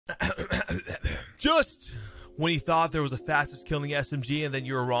Just when you thought there was a fastest killing SMG and then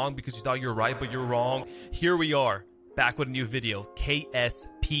you were wrong because you thought you were right, but you're wrong. Here we are, back with a new video.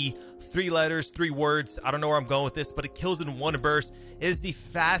 KSP, 3 letters, 3 words. I don't know where I'm going with this, but it kills in one burst. It is the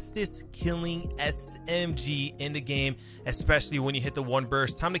fastest killing SMG in the game, especially when you hit the one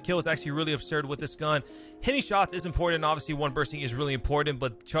burst. Time to kill is actually really absurd with this gun. Hitting shots is important. Obviously, one bursting is really important,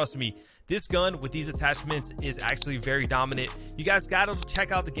 but trust me, this gun with these attachments is actually very dominant. You guys gotta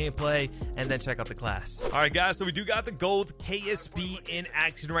check out the gameplay and then check out the class. All right, guys, so we do got the gold KSP in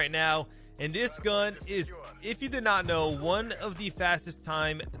action right now. And this gun is, if you did not know, one of the fastest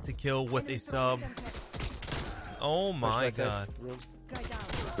time to kill with a sub. Oh my god.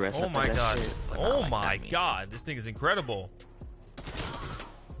 Oh my god. Oh my god. This thing is incredible.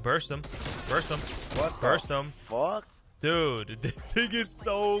 Burst him. Burst him. What? Burst him. Fuck? Dude, this thing is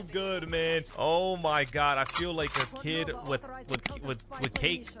so good, man. Oh my god. I feel like a kid with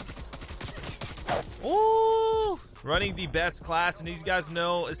cake. Ooh. Running the best class, and these guys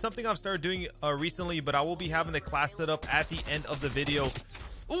know it's something I've started doing recently, but I will be having the class set up at the end of the video.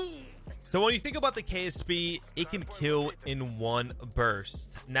 Ooh. So when you think about the KSP, it can kill in one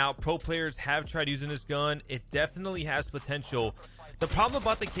burst. Now, pro players have tried using this gun. It definitely has potential. The problem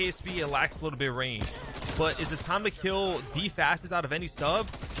about the KSP, it lacks a little bit of range, but is the time to kill the fastest out of any sub,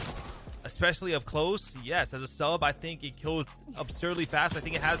 especially up close? Yes, as a sub, I think it kills absurdly fast. I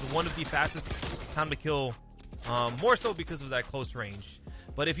think it has one of the fastest time to kill, more so because of that close range.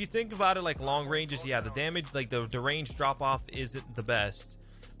 But if you think about it like long ranges, yeah, the damage, like the range drop off isn't the best,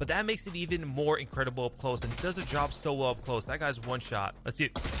 but that makes it even more incredible up close, and does a job so well up close. That guy's one shot. Let's see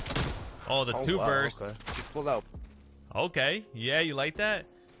it. Oh, the two burst. Okay. Pull out. Okay, yeah, you like that?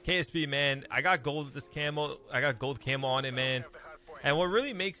 KSP, man, I got gold with this camo. I got gold camo on it, man. And what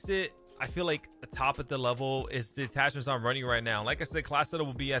really makes it, I feel like, a top at the level is the attachments I'm running right now. Like I said, class setup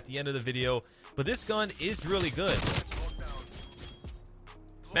will be at the end of the video, but this gun is really good.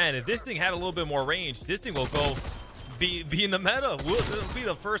 Man, if this thing had a little bit more range, this thing will go be in the meta. It'll be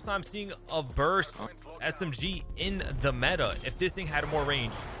the first time seeing a burst SMG in the meta if this thing had more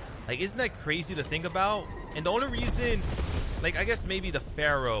range. Like, isn't that crazy to think about? And the only reason, like, I guess maybe the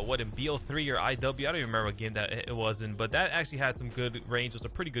Pharaoh, what, in BO3 or IW, I don't even remember what game that it was in, but that actually had some good range. It was a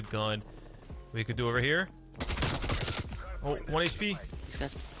pretty good gun. We could do over here. Oh, 1 HP.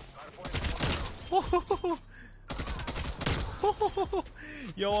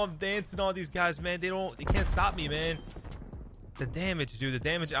 Yo, I'm dancing on these guys, man. They can't stop me, man. The damage, dude, the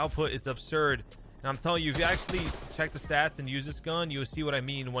damage output is absurd. And I'm telling you, if you actually check the stats and use this gun, you'll see what I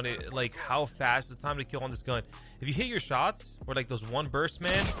mean when it, like, how fast the time to kill on this gun. If you hit your shots, or like those one bursts,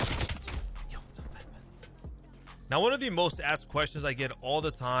 man. Yo, so fast, man. Now, one of the most asked questions I get all the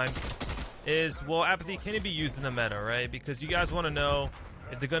time is, well, Apathy, can it be used in the meta, right? Because you guys want to know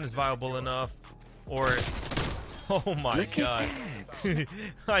if the gun is viable enough, or... Oh my god.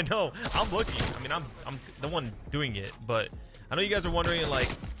 I know, I'm looking. I mean, I'm the one doing it, but I know you guys are wondering, like,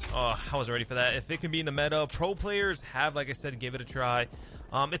 oh, I wasn't ready for that. If it can be in the meta, pro players have, like I said, gave it a try.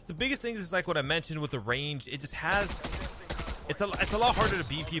 It's the biggest thing is like what I mentioned with the range. It just has, it's a lot harder to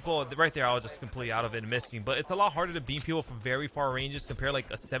beat people. Right there, I was just completely out of it and missing, but it's a lot harder to beat people from very far ranges compared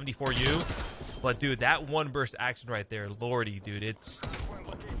like a 74U. But dude, that one burst action right there, lordy, dude, it's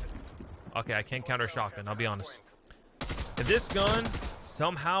okay. I can't counter a shotgun, I'll be honest. If this gun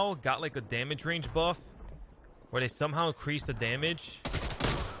somehow got like a damage range buff where they somehow increase the damage,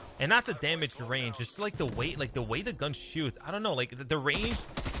 and not the damage range, just like the weight, like the way the gun shoots, I don't know, like the range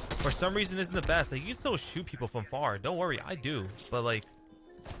for some reason isn't the best. Like, you can still shoot people from far, don't worry, I do, but like,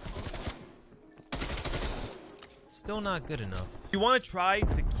 still not good enough. You want to try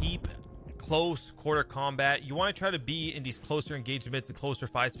to keep close quarter combat. You want to try to be in these closer engagements and closer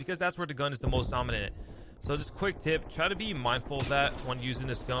fights, because that's where the gun is the most dominant. So just quick tip, try to be mindful of that when using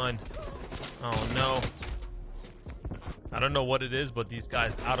this gun. Oh no, I don't know what it is, but these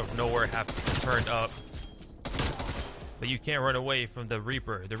guys out of nowhere have turned up. But you can't run away from the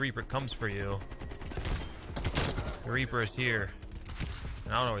Reaper. The Reaper comes for you. The Reaper is here.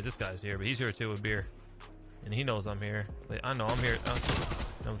 And I don't know where this guy's here, but he's here too with beer. And he knows I'm here. But I know I'm here.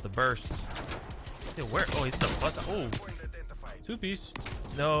 Done with the burst. Dude, where? Oh, he's in the bust. Oh, 2-piece.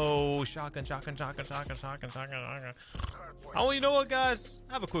 No, shotgun. Oh, you know what, guys?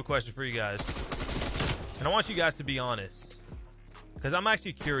 I have a quick question for you guys. And I want you guys to be honest, because I'm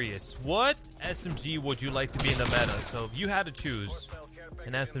actually curious. What SMG would you like to be in the meta? So if you had to choose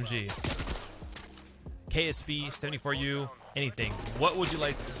an SMG, KSP, 74U, anything, what would you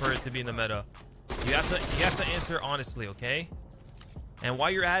like for it to be in the meta? You have to answer honestly, okay? And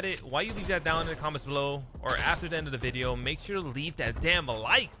while you're at it, while you leave that down in the comments below or after the end of the video, make sure to leave that damn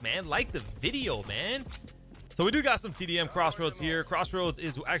like, man. Like the video, man. So we do got some TDM Crossroads here. Crossroads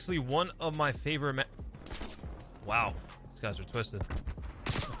is actually one of my favorite wow, these guys are twisted.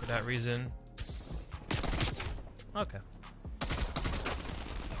 For that reason. Okay.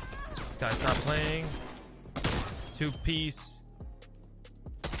 This guy stopped playing. 2-piece.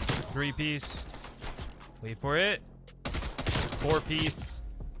 3-piece. Wait for it. 4-piece.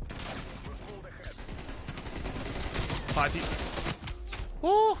 5-piece.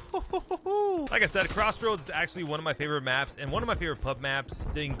 Like I said, Crossroads is actually one of my favorite maps and one of my favorite pub maps.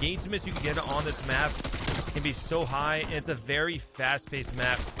 The engagements you can get on this map can be so high, and it's a very fast-paced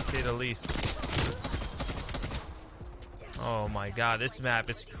map, to say the least. Oh my god, this map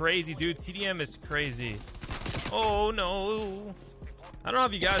is crazy, dude. TDM is crazy. Oh no. I don't know how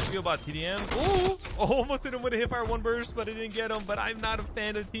you guys feel about TDM. Ooh, almost hit him with a hipfire 1 burst, but it didn't get him. But I'm not a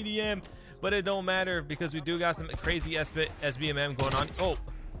fan of TDM. But it don't matter because we do got some crazy SBMM going on. Oh,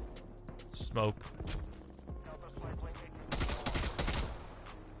 smoke.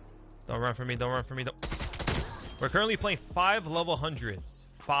 Don't run for me. Don't run for me. Don't. We're currently playing 5 level 100s.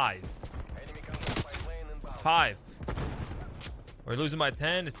 5. We're losing by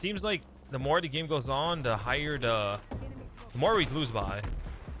 10. It seems like the more the game goes on, the higher the more we lose by.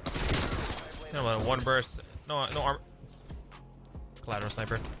 You know, 1 burst. No armor. Collateral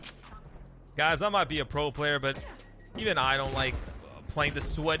sniper. Guys, I might be a pro player, but even I don't like playing the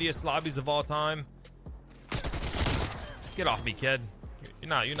sweatiest lobbies of all time. Get off me, kid.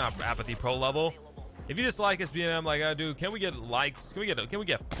 You're not Apathy pro level. If you dislike SBMM like I do, can we get likes? Can we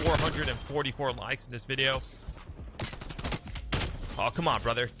get 444 likes in this video? Oh, come on,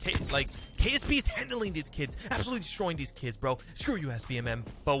 brother. KSP's handling these kids, absolutely destroying these kids, bro. Screw you, SBMM.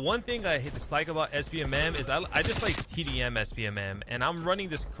 But one thing I dislike about SBMM is I just like TDM SBMM, and I'm running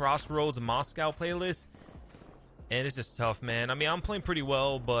this Crossroads Moscow playlist, and it's just tough, man. I mean, I'm playing pretty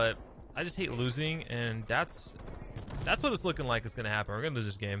well, but I just hate losing, and that's what it's looking like it's gonna happen. We're gonna lose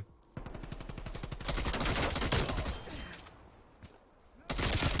this game.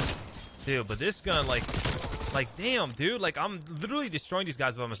 Dude, but this gun, like damn, dude, like I'm literally destroying these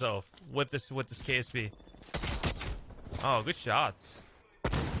guys by myself with this KSP. Oh, good shots.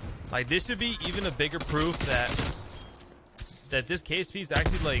 Like, this should be even a bigger proof that this KSP is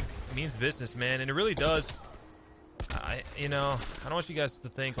actually like means business, man, and it really does. I don't want you guys to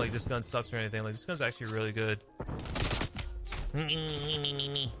think like this gun sucks or anything. Like, this gun's actually really good.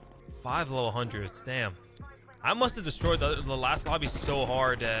 5 level 100s, damn. I must have destroyed the last lobby so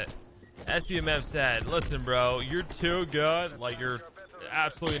hard that SBMM said, listen, bro, you're too good. Like, you're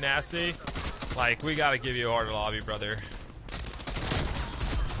absolutely nasty. Like, we gotta give you a harder lobby, brother.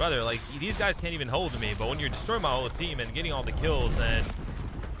 Like, these guys can't even hold me. But when you're destroying my whole team and getting all the kills, then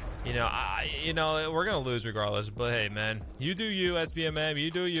we're gonna lose regardless. But hey, man, you do you, SBMM.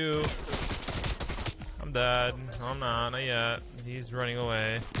 You do you. I'm dead. I'm not yet. He's running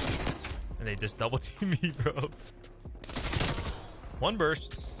away, and they just double team me, bro. 1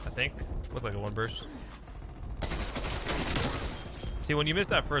 burst. I think. Looked like a 1 burst. See, when you miss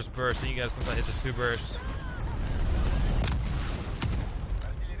that first burst, then you guys sometimes hit the 2 bursts.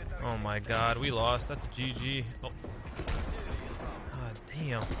 Oh my god, we lost. That's a GG. Oh. God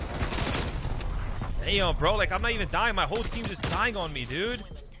damn. Damn, bro. Like, I'm not even dying. My whole team's just dying on me, dude.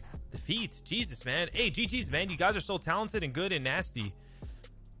 Defeat. Jesus, man. Hey, GG's, man. You guys are so talented and good and nasty.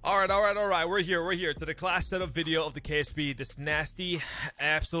 All right. We're here to the class setup video of the KSP, this nasty,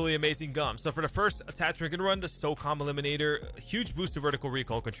 absolutely amazing gun. So for the first attachment, we're gonna run the SOCOM Eliminator, huge boost to vertical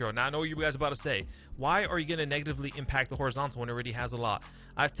recoil control. Now I know what you guys are about to say. Why are you gonna negatively impact the horizontal when it already has a lot?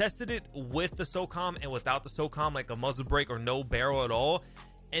 I've tested it with the SOCOM and without the SOCOM, like a muzzle brake or no barrel at all,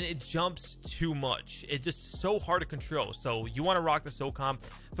 and it jumps too much. It's just so hard to control. So you want to rock the SOCOM.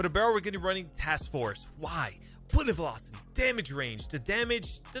 For the barrel, we're gonna be running Task Force. Why? Bullet velocity, damage range. The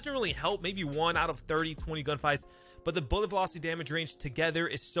damage doesn't really help, maybe 1 out of 30, 20 gunfights, but the bullet velocity damage range together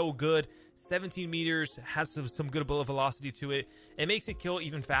is so good. 17 meters, has some good bullet velocity to it. It makes it kill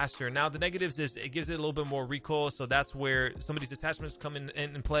even faster. Now the negatives is it gives it a little bit more recoil, so that's where some of these attachments come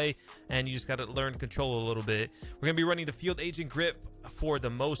in play, and you just got to learn to control a little bit. We're gonna be running the field agent grip for the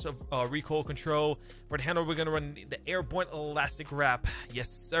most of recoil control. For the handle, we're gonna run the airborne elastic wrap, yes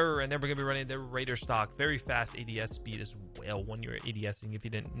sir, and then we're gonna be running the Raider stock, very fast ADS speed as well when you're ADSing. If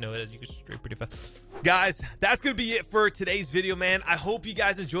you didn't know it, as you can straight pretty fast. Guys, that's gonna be it for today's video, man. I hope you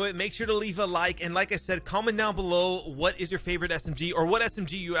guys enjoy it. Make sure to leave a like, and like I said, comment down below what is your favorite SMG SMG, or what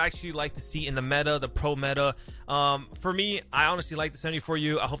SMG you actually like to see in the meta, the pro meta. For me, I honestly like the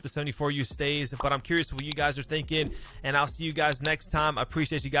 74U. I hope the 74U stays, but I'm curious what you guys are thinking, and I'll see you guys next time. I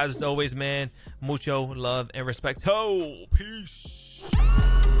appreciate you guys as always, man. Mucho love and respect. Peace.